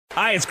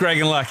Hi, it's Greg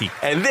and Lucky.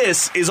 And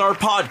this is our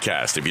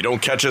podcast. If you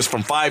don't catch us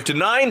from 5 to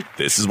 9,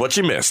 this is what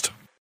you missed.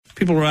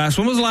 People were asked,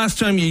 when was the last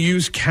time you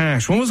used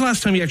cash? When was the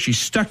last time you actually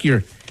stuck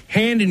your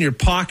hand in your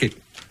pocket,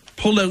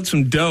 pulled out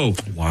some dough,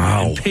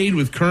 and paid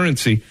with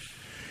currency?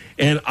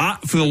 And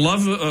for the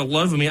love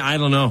of me, I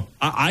don't know.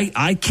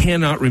 I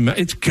cannot remember.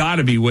 It's got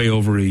to be way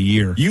over a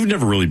year. You've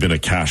never really been a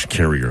cash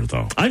carrier,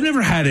 though. I've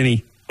never had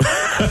any.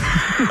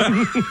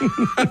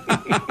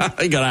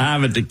 You gotta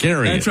have it to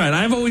carry. That's right.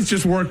 I've always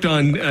just worked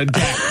on debt.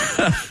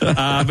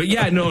 But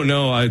yeah,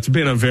 no. It's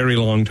been a very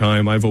long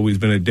time. I've always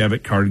been a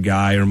debit card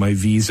guy or my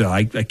Visa.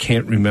 I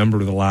can't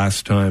remember the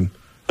last time.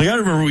 Like, I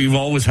remember we've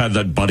always had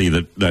that buddy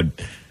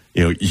that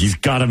you know, he's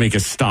got to make a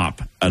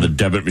stop at a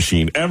debit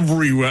machine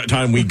every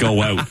time we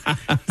go out.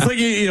 It's like,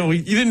 you know,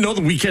 you didn't know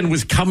the weekend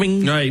was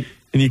coming, right?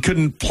 And you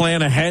couldn't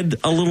plan ahead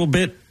a little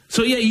bit.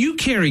 So yeah, you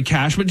carry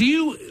cash, but do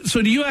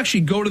you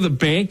actually go to the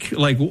bank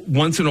like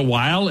once in a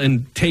while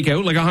and take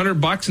out like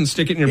 $100 and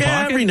stick it in your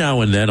pocket? Every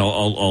now and then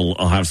I'll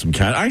have some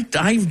cash.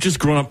 I've just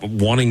grown up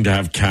wanting to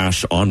have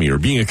cash on me or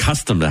being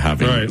accustomed to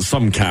having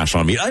some cash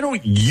on me. I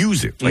don't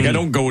use it. Like I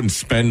don't go and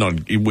spend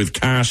with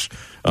cash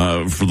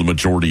for the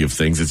majority of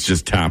things. It's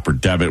just tap or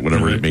debit,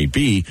 whatever it may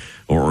be,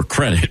 or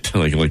credit,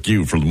 like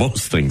you for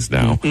most things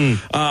now.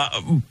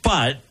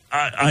 But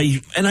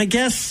I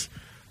guess.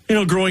 You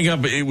know, growing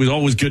up, it was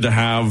always good to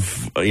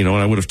have, you know,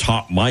 and I would have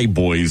taught my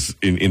boys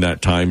in that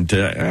time to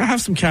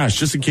have some cash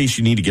just in case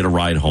you need to get a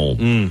ride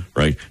home,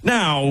 right?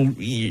 Now,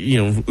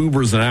 you know,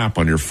 Uber's an app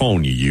on your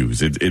phone you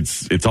use.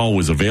 It's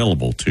always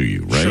available to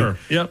you, right? Sure,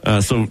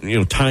 yep. So, you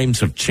know, times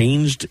have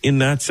changed in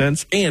that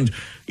sense. And,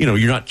 you know,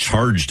 you're not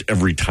charged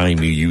every time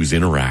you use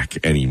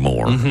Interac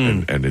anymore.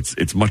 And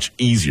it's much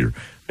easier.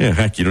 Yeah,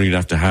 heck, you don't even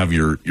have to have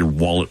your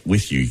wallet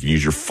with you. You can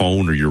use your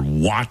phone or your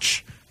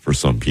watch for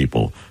some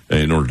people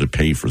in order to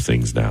pay for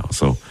things now.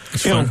 So,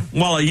 you know,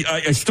 while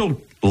I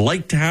still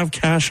like to have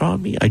cash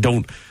on me, I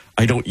don't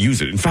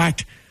use it. In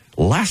fact,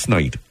 last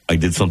night I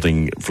did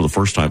something for the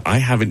first time I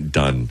haven't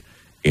done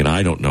in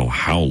I don't know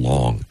how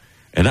long,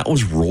 and that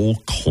was roll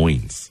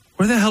coins.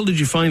 Where the hell did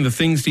you find the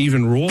things to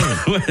even roll?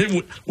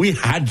 We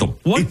had them.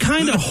 What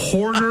kind of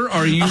hoarder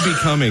are you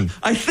becoming?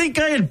 I think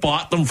I had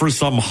bought them for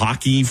some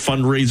hockey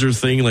fundraiser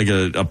thing, like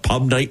a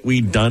pub night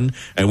we'd done,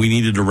 and we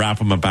needed to wrap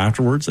them up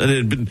afterwards. And it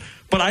had been,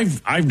 but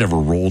I've never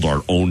rolled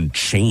our own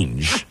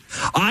change.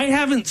 I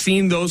haven't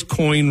seen those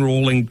coin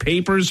rolling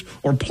papers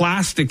or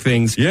plastic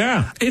things.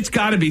 Yeah, it's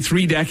got to be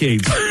 3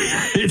 decades.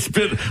 It's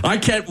been. I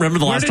can't remember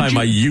the last time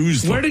I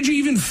used them. Where did you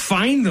even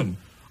find them?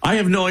 I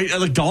have no idea.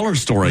 The dollar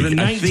store. The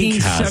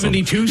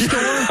 1972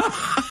 store?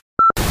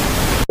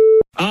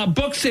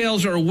 Book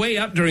sales are way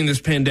up during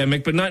this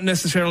pandemic, but not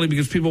necessarily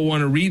because people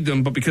want to read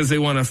them, but because they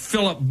want to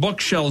fill up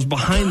bookshelves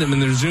behind them in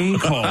their Zoom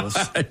calls.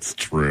 That's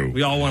true.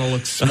 We all want to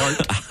look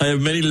smart. I have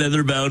many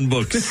leather-bound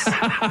books.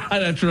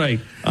 That's right.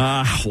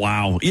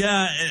 Wow.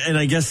 Yeah, and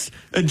I guess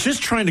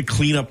just trying to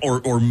clean up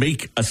or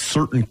make a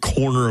certain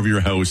corner of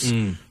your house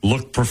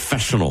look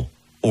professional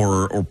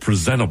or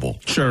presentable.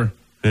 Sure.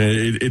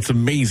 It's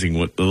amazing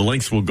what the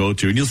lengths we'll go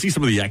to. And you'll see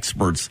some of the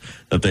experts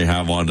that they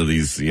have onto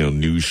these, you know,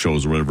 news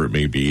shows or whatever it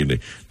may be. And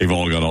they've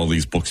all got all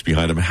these books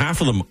behind them.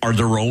 Half of them are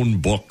their own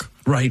book.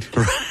 Right.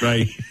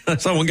 I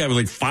saw one guy with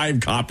like 5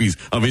 copies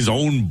of his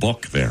own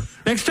book there.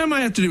 Next time I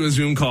have to do a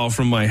Zoom call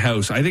from my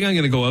house, I think I'm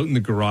going to go out in the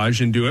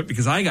garage and do it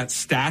because I got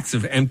stacks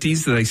of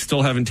empties that I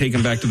still haven't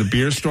taken back to the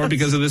beer store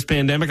because of this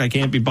pandemic. I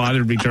can't be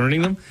bothered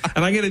returning them.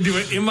 And I got to do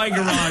it in my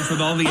garage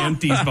with all the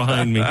empties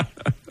behind me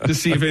to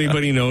see if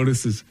anybody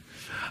notices.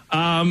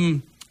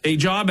 A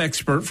job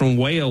expert from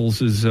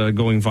Wales is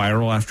going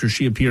viral after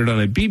she appeared on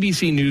a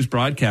BBC News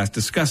broadcast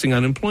discussing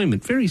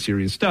unemployment. Very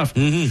serious stuff.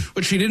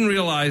 But she didn't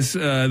realize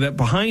that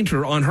behind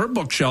her on her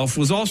bookshelf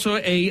was also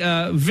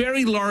a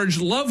very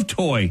large love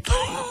toy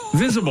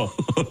visible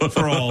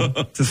for all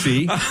to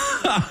see.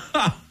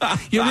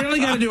 You really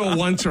got to do a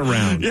once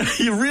around. Yeah,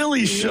 you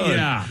really should.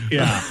 Yeah.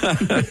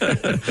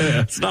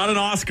 It's not an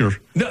Oscar.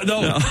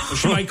 No.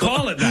 Should I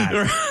call it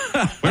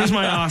that? Where's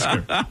my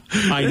Oscar?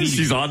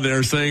 She's on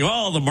there saying,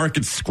 "Oh, the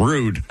market's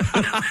screwed."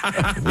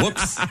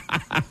 Whoops.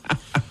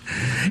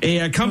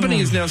 A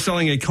company is now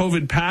selling a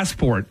COVID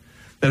passport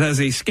that has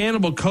a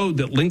scannable code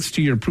that links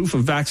to your proof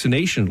of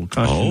vaccination. It'll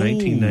cost you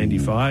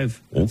 $19.95.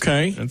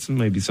 Okay. That's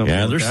maybe something.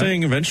 Yeah, like they're that.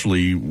 saying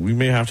eventually we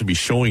may have to be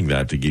showing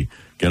that to get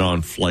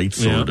on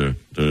flights or to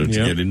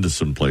get into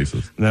some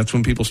places. And that's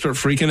when people start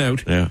freaking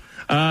out. Yeah.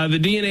 The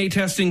DNA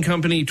testing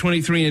company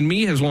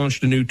 23andMe has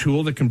launched a new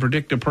tool that can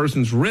predict a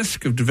person's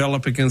risk of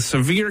developing a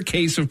severe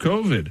case of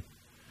COVID.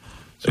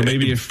 So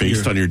maybe if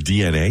based on your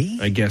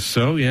DNA? I guess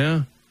so,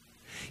 yeah.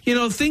 You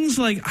know, things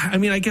like, I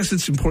mean, I guess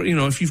it's important, you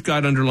know, if you've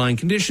got underlying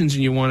conditions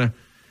and you want to,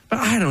 but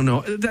I don't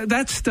know.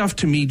 That stuff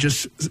to me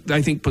just,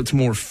 I think, puts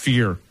more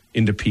fear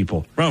into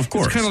people. Well, of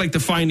course. It's kind of like the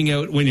finding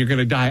out when you're going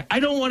to die. I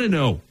don't want to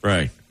know.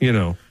 Right. You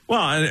know. Well,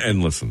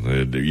 and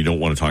listen, you don't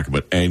want to talk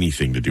about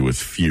anything to do with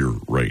fear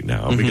right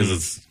now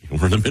because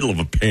we're in the middle of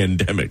a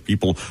pandemic.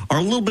 People are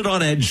a little bit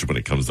on edge when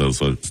it comes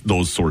to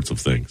those sorts of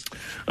things.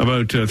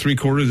 About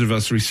 3/4 of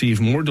us receive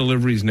more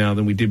deliveries now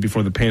than we did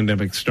before the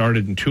pandemic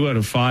started, and 2 out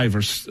of 5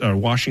 are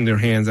washing their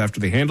hands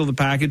after they handle the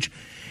package,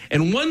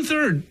 and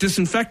 1/3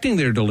 disinfecting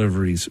their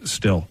deliveries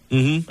still.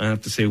 I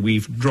have to say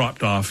we've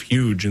dropped off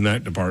huge in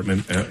that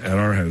department at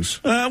our house.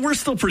 We're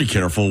still pretty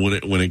careful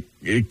when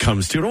it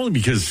comes to it, only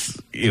because,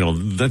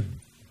 that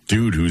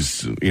dude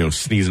who's,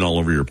 sneezing all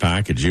over your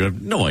package, you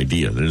have no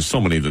idea. There's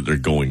so many that they're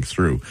going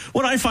through.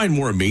 What I find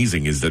more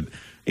amazing is that,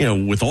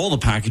 with all the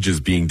packages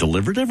being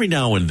delivered, every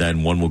now and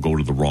then one will go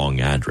to the wrong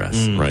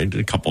address, right?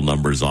 A couple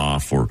numbers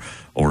off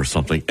or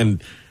something.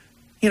 And,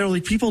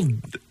 people,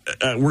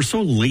 we're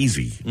so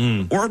lazy.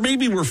 Or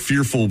maybe we're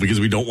fearful because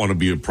we don't want to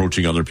be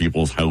approaching other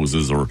people's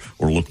houses or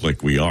look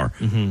like we are.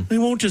 They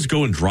won't just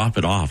go and drop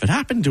it off. It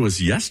happened to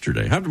us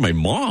yesterday. It happened to my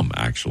mom,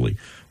 actually,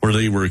 where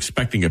they were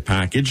expecting a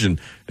package and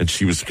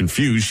she was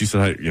confused. She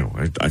said,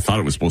 I thought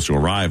it was supposed to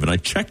arrive, and I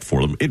checked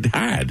for them. It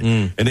had.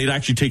 And they'd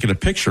actually taken a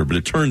picture, but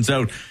it turns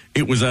out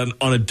it was on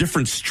a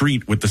different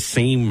street with the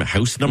same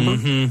house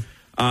number.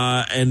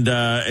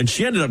 And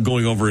she ended up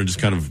going over and just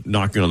kind of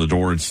knocking on the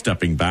door and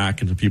stepping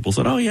back. And the people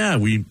said, "Oh yeah,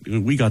 we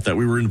got that.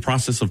 We were in the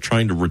process of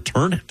trying to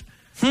return it."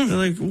 They're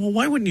like, "Well,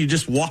 why wouldn't you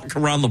just walk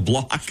around the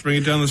block, bring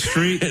it down the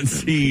street, and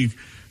see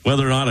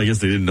whether or not?" I guess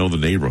they didn't know the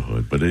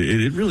neighborhood, but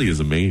it really is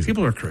amazing.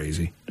 People are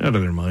crazy, out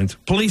of their minds.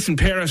 Police in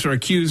Paris are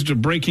accused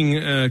of breaking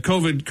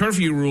COVID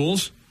curfew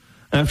rules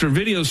after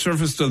videos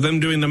surfaced of them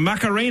doing the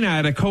Macarena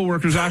at a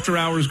co-worker's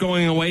after-hours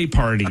going-away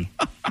party.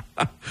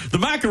 The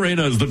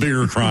Macarena is the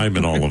bigger crime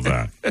in all of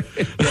that.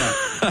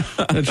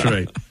 Yeah, that's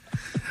right.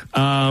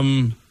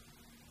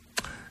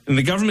 And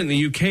the government in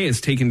the UK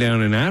has taken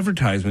down an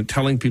advertisement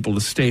telling people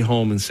to stay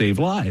home and save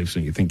lives.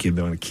 And you think you'd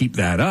want to keep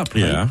that up,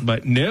 right? Yeah.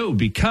 But no,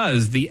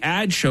 because the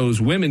ad shows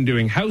women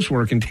doing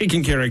housework and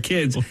taking care of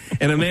kids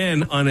and a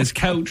man on his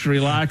couch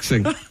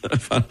relaxing.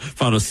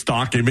 Found a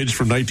stock image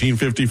from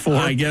 1954.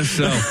 I guess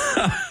so.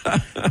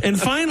 And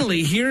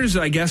finally, here's,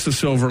 I guess, a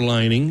silver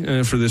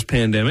lining for this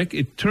pandemic.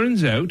 It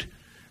turns out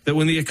that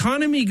when the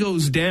economy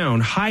goes down,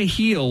 high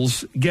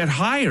heels get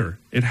higher.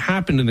 It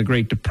happened in the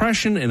Great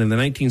Depression and in the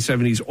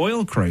 1970s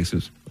oil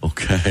crisis.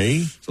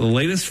 Okay. So the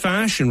latest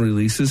fashion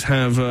releases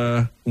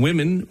have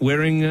women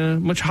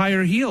wearing much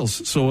higher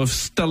heels. So if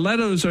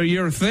stilettos are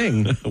your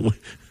thing,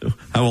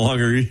 how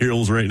long are your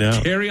heels right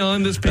now? Carry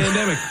on this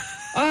pandemic.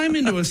 I'm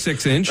into a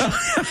 6-inch.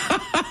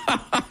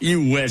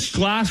 You wish.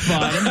 Glass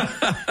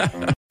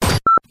bottom.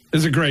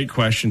 Is a great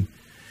question.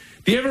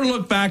 Do you ever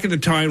look back at the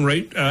time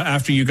right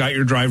after you got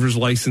your driver's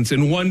license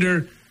and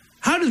wonder,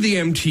 how did the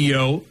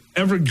MTO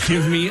ever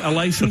give me a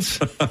license?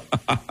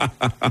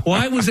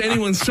 Why was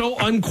anyone so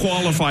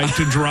unqualified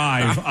to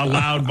drive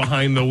allowed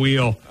behind the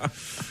wheel?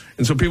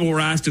 And so people were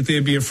asked if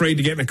they'd be afraid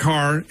to get in a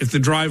car if the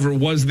driver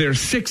was their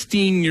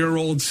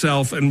 16-year-old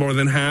self, and more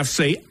than half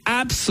say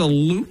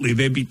absolutely,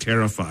 they'd be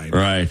terrified.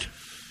 Right.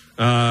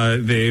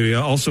 They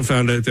also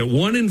found out that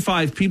 1 in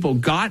 5 people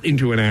got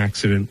into an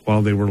accident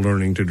while they were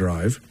learning to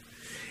drive.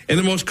 And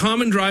the most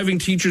common driving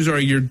teachers are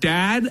your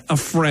dad, a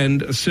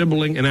friend, a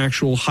sibling, an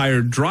actual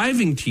hired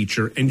driving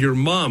teacher, and your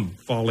mom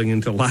falling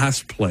into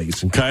last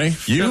place. Okay.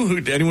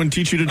 Anyone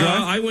teach you to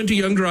drive? I went to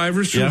Young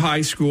Drivers through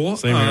high school.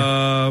 Same here.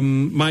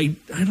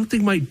 I don't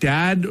think my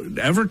dad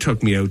ever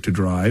took me out to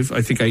drive.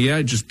 I think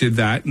I just did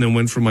that and then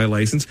went for my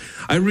license.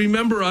 I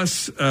remember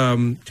us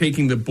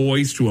taking the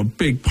boys to a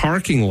big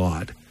parking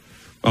lot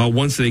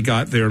once they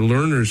got their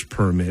learner's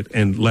permit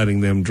and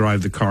letting them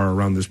drive the car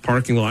around this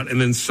parking lot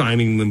and then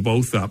signing them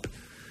both up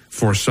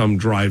for some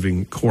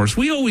driving course.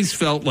 We always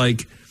felt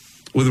like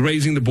with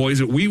raising the boys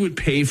that we would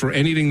pay for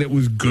anything that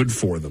was good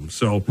for them.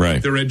 So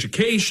their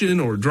education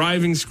or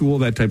driving school,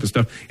 that type of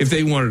stuff. If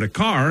they wanted a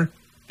car,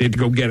 they had to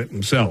go get it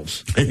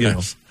themselves. You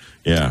know?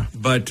 Yeah.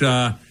 But,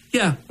 I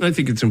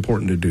think it's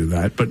important to do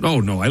that. But,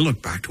 I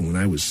look back to when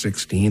I was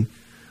 16.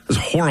 It was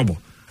horrible.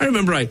 I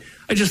remember I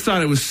just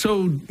thought it was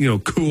so,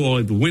 cool. I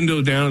had the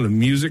window down and the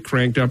music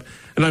cranked up.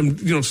 And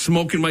I'm,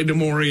 smoking my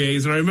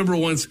DeMauriers. And I remember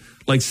once,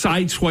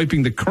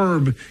 sideswiping the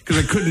curb because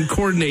I couldn't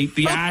coordinate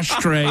the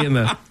ashtray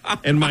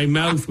and my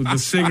mouth with the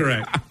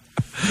cigarette.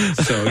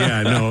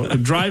 So,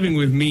 driving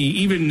with me,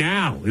 even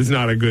now, is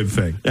not a good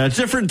thing. Yeah, it's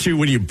different, too,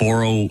 when you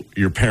borrow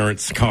your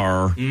parents'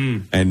 car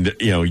and,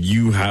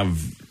 you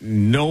have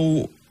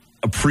no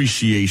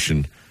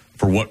appreciation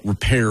for what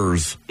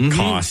repairs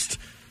cost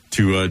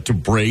to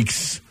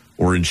brakes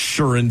or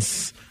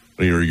insurance,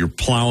 or you're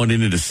plowing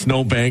into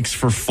snowbanks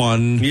for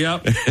fun.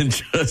 Yep. And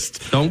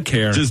just don't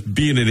care. Just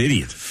being an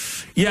idiot.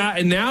 Yeah,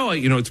 and now,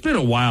 it's been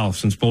a while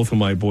since both of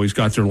my boys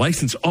got their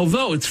license.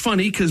 Although it's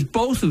funny because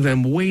both of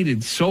them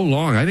waited so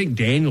long. I think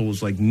Daniel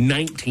was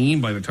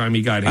 19 by the time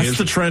he got his. That's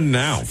the trend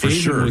now, for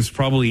David sure. was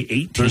probably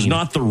 18. There's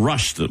not the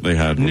rush that they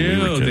had when we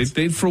were kids.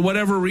 They for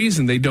whatever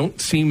reason, they don't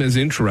seem as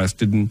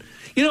interested in.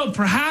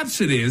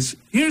 Perhaps it is.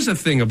 Here's the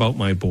thing about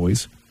my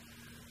boys.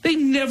 They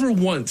never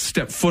once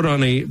stepped foot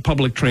on a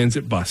public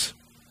transit bus.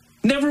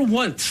 Never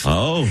once.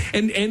 Oh.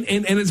 And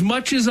as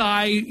much as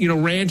I,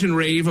 rant and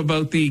rave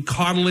about the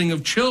coddling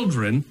of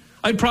children,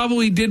 I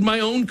probably did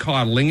my own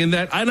coddling in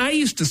that. And I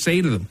used to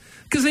say to them,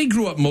 because they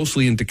grew up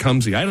mostly in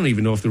Tecumseh. I don't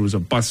even know if there was a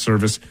bus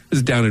service. It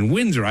was down in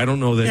Windsor. I don't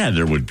know that. Yeah,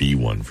 there would be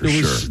one for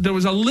sure. There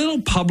was a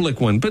little public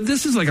one, but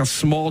this is like a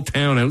small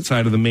town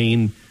outside of the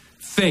main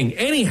thing.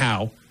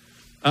 Anyhow,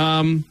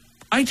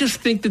 I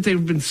just think that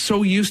they've been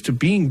so used to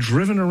being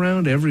driven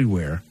around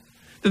everywhere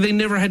that they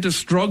never had to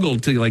struggle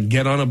to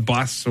get on a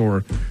bus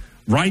or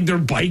ride their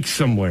bike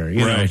somewhere.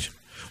 Right.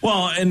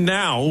 Well, and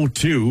now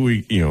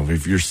too,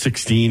 if you're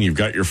 16, you've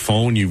got your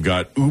phone, you've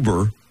got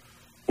Uber,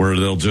 where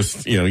they'll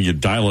just, you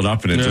dial it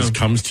up and it just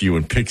comes to you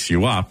and picks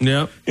you up.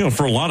 Yeah.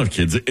 For a lot of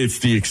kids, it's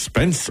the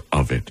expense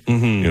of it.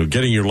 Mm-hmm.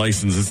 Getting your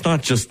license, it's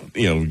not just,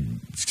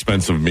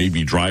 expensive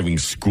maybe driving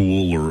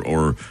school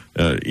or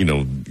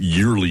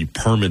yearly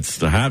permits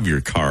to have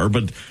your car,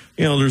 but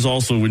there's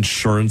also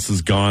insurance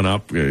has gone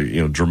up,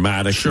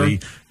 dramatically.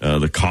 Sure.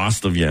 The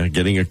cost of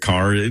getting a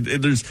car.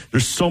 There's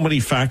so many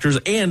factors,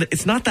 and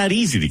it's not that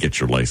easy to get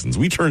your license.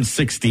 We turned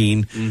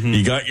 16. Mm-hmm.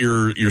 You got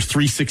your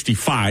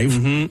 365,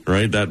 mm-hmm.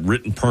 right? That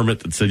written permit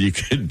that said you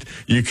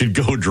could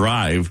go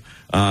drive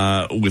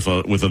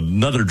with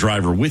another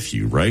driver with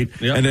you, right?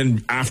 Yep. And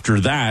then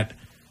after that,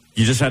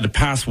 you just had to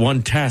pass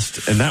one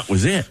test, and that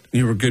was it.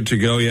 You were good to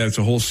go. Yeah, it's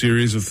a whole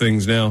series of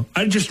things now.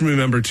 I just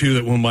remember, too,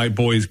 that when my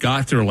boys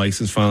got their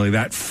license finally,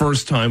 that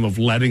first time of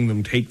letting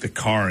them take the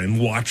car and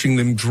watching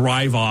them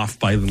drive off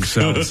by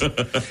themselves.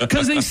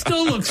 Because they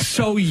still look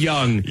so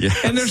young, yes.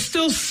 and they're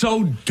still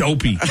so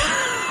dopey.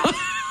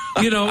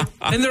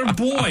 And they're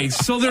boys,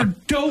 so they're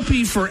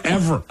dopey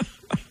forever.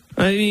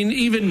 I mean,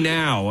 even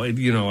now,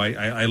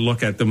 I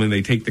look at them and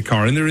they take the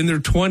car and they're in their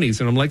 20s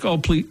and I'm like, oh,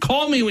 please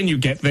call me when you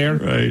get there.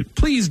 Right.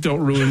 Please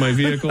don't ruin my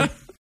vehicle.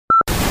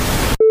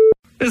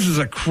 This is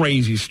a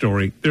crazy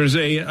story. There's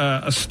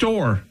a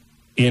store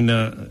in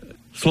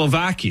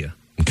Slovakia.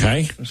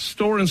 Okay. A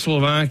store in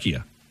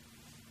Slovakia.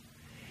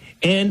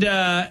 And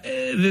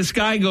this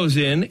guy goes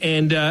in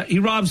and he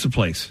robs the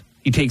place.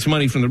 He takes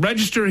money from the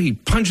register. He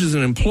punches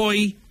an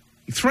employee.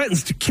 He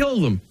threatens to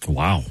kill them.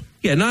 Wow.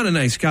 Yeah, not a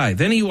nice guy.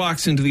 Then he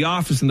walks into the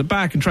office in the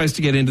back and tries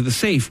to get into the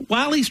safe.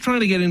 While he's trying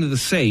to get into the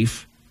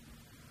safe,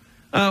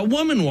 a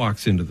woman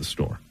walks into the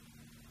store.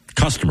 A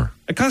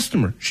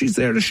customer. She's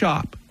there to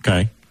shop.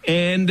 Okay.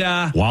 And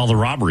while the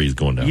robbery is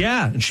going down.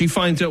 Yeah, and she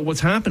finds out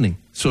what's happening.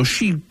 So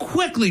she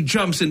quickly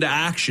jumps into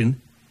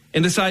action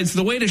and decides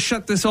the way to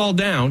shut this all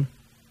down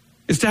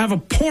is to have a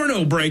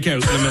porno breakout in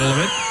the middle of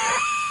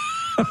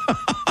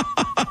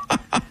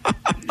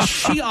it.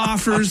 She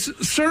offers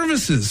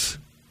services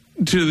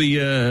to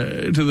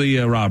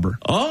the robber.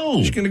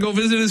 Oh. She's going to go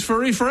visit his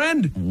furry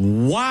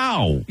friend.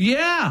 Wow.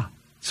 Yeah.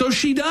 So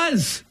she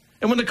does.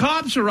 And when the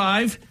cops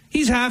arrive,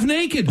 he's half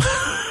naked.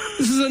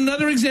 This is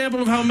another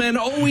example of how men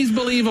always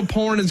believe a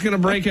porn is going to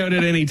break out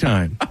at any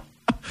time.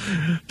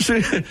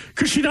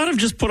 Could she not have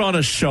just put on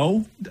a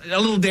show? A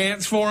little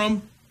dance for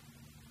him?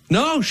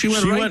 No, she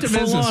went right to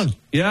business. On.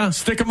 Yeah.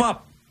 Stick him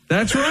up.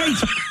 That's right.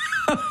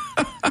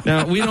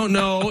 Now, we don't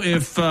know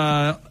if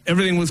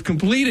everything was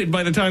completed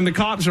by the time the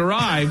cops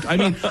arrived. I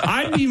mean,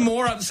 I'd be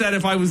more upset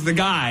if I was the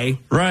guy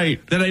right.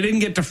 that I didn't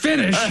get to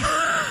finish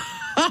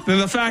than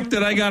the fact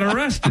that I got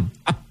arrested.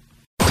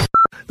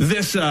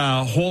 This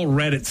whole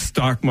Reddit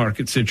stock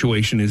market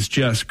situation is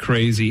just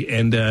crazy.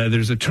 And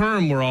there's a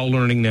term we're all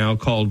learning now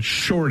called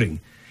shorting.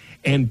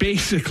 And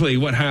basically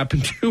what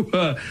happened to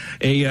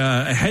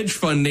a hedge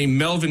fund named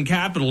Melvin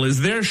Capital is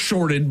they're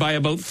shorted by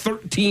about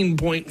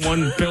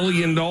 $13.1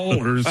 billion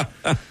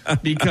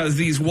because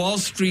these Wall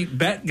Street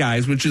bet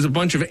guys, which is a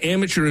bunch of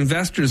amateur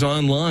investors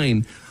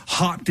online,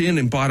 hopped in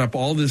and bought up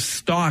all this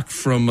stock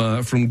from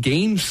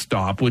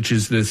GameStop, which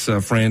is this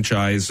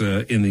franchise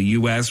in the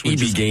U.S.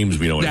 EB Games,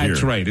 we don't hear.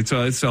 That's right. It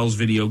sells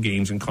video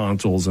games and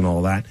consoles and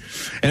all that.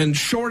 And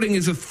shorting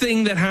is a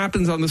thing that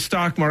happens on the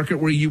stock market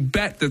where you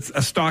bet that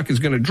a stock is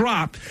going to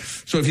drop.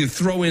 So if you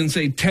throw in,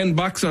 say,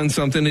 $10 on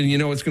something and you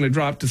know it's going to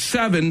drop to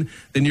 $7,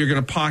 then you're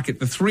going to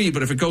pocket the $3.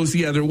 But if it goes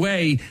the other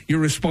way, you're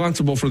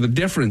responsible for the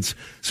difference.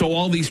 So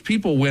all these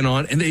people went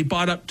on and they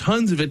bought up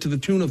tons of it to the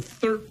tune of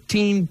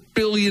 $13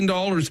 billion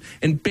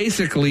and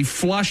basically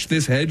flushed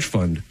this hedge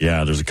fund.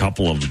 Yeah, there's a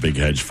couple of the big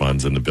hedge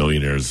funds and the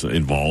billionaires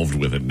involved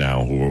with it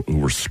now who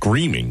were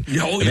screaming.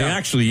 Oh, and they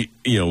actually,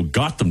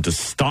 got them to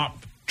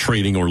stop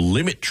trading or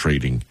limit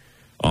trading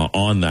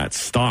on that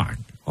stock,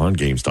 on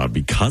GameStop,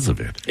 because of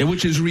it.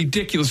 Which is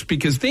ridiculous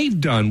because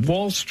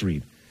Wall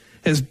Street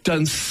has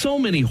done so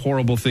many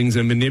horrible things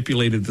and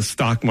manipulated the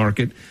stock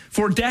market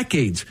for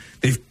decades.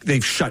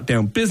 They've shut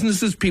down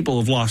businesses. People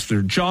have lost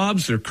their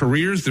jobs, their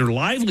careers, their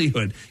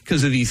livelihood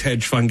because of these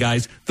hedge fund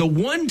guys. The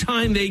one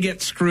time they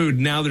get screwed,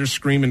 now they're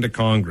screaming to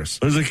Congress.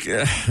 There's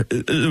a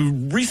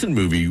recent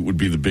movie would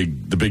be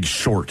The Big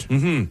Short,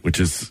 which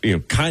is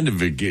kind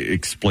of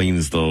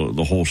explains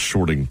the whole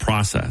shorting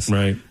process,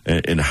 right,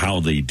 and how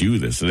they do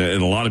this. And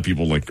a lot of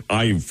people, like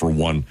I for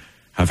one,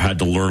 have had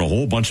to learn a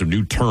whole bunch of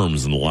new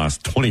terms in the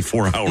last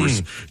 24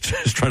 hours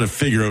just trying to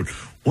figure out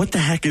what the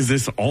heck is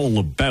this all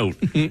about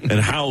and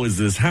how is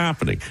this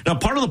happening? Now,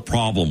 part of the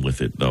problem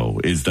with it, though,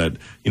 is that,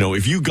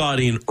 if you got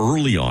in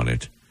early on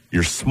it,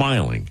 you're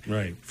smiling.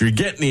 Right. If you're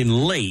getting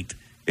in late,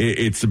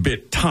 it's a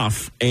bit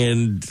tough,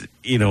 and,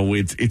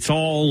 it's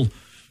all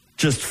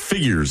just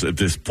figures at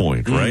this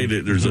point, right?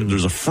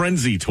 There's a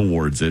frenzy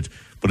towards it.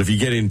 But if you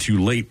get in too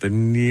late,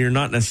 then you're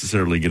not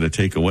necessarily going to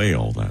take away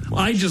all that much.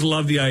 I just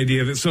love the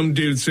idea that some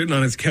dude sitting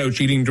on his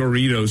couch eating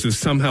Doritos has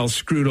somehow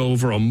screwed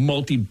over a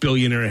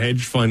multi-billionaire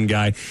hedge fund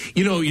guy.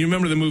 You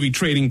remember the movie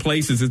Trading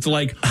Places? It's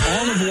like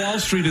all of Wall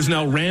Street is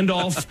now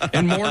Randolph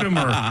and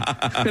Mortimer.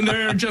 And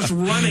they're just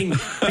running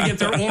to get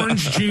their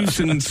orange juice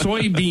and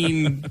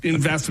soybean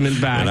investment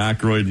back. And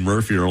Aykroyd and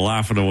Murphy are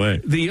laughing away.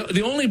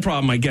 The only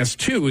problem, I guess,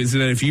 too, is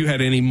that if you had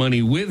any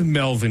money with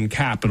Melvin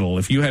Capital,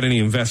 if you had any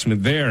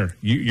investment there,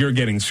 you're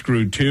getting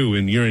screwed too,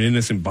 and you're an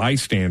innocent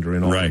bystander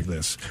in all of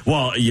this.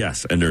 Well,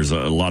 yes, and there's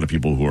a lot of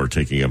people who are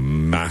taking a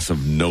massive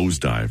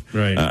nosedive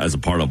as a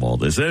part of all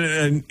this,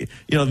 and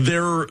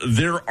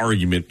their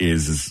argument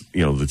is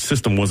the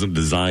system wasn't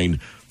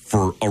designed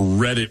for a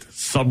Reddit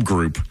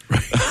subgroup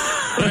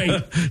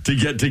to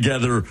get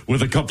together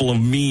with a couple of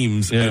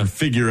memes and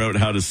figure out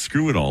how to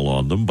screw it all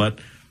on them. But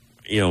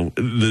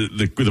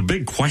the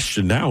big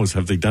question now is,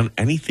 have they done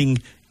anything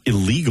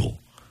illegal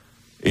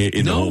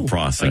in the whole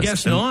process? I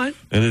guess not.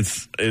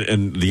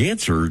 And the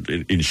answer,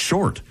 in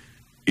short,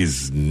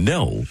 is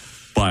no.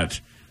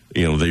 But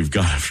they've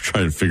got to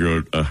try to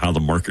figure out how the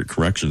market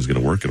correction is going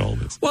to work in all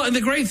this. Well, and the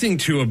great thing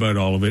too about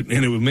all of it,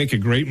 and it would make a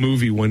great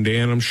movie one day,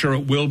 and I'm sure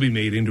it will be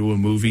made into a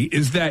movie,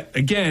 is that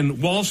again,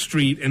 Wall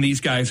Street and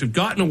these guys have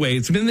gotten away.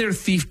 It's been their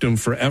fiefdom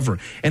forever,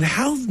 and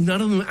how none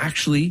of them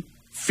actually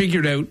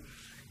figured out.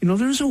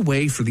 There's a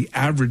way for the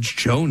average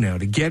Joe now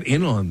to get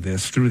in on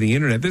this through the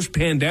internet. This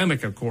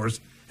pandemic, of course,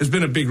 has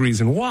been a big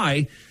reason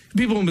why.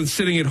 People have been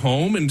sitting at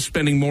home and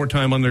spending more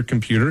time on their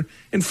computer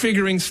and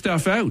figuring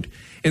stuff out.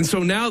 And so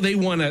now they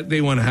want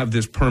to have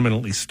this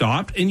permanently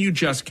stopped, and you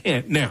just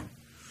can't. Now,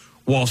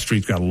 Wall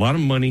Street's got a lot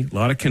of money, a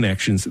lot of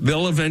connections.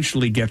 They'll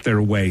eventually get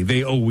their way.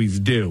 They always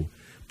do.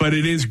 But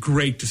it is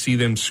great to see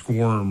them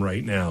squirm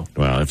right now.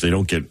 Well, if they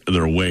don't get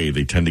their way,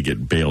 they tend to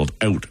get bailed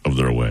out of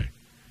their way.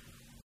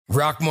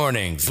 Rock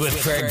Mornings with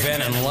Craig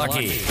Venn and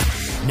Lucky.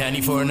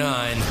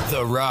 94.9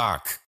 The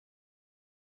Rock.